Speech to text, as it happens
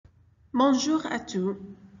Bonjour à tous.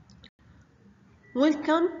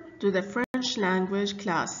 Welcome to the French language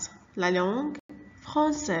class, la langue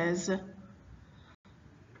française.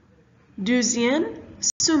 Deuxième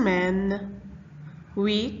semaine,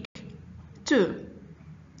 week 2.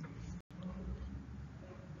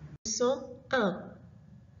 Leçon 1.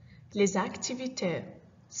 Les activités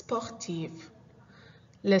sportives.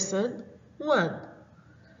 Lesson 1.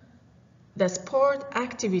 The sport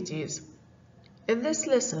activities. In this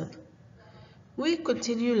lesson, we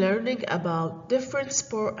continue learning about different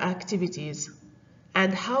sport activities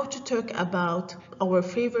and how to talk about our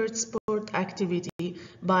favorite sport activity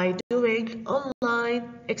by doing online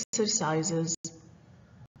exercises.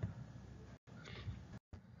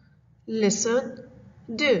 Lesson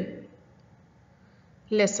 2.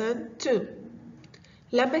 Lesson 2.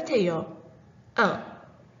 La météo 1.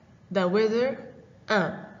 The weather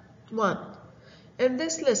 1. In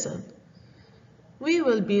this lesson, we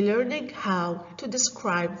will be learning how to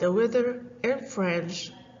describe the weather in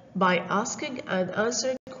French by asking and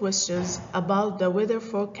answering questions about the weather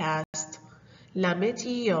forecast, la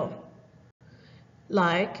météo,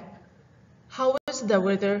 like, how is the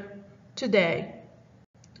weather today?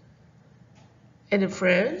 In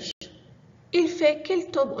French, il fait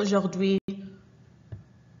quel temps aujourd'hui?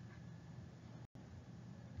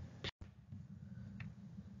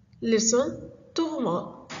 Lesson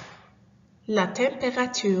 3. La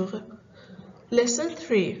température. Lesson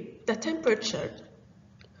 3. The temperature.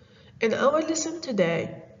 In our lesson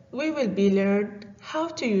today, we will be learning how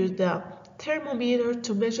to use the thermometer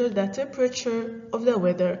to measure the temperature of the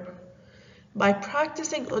weather by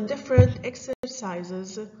practicing on different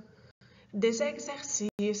exercises. Des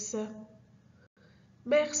exercices.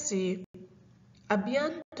 Merci. À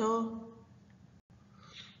bientôt.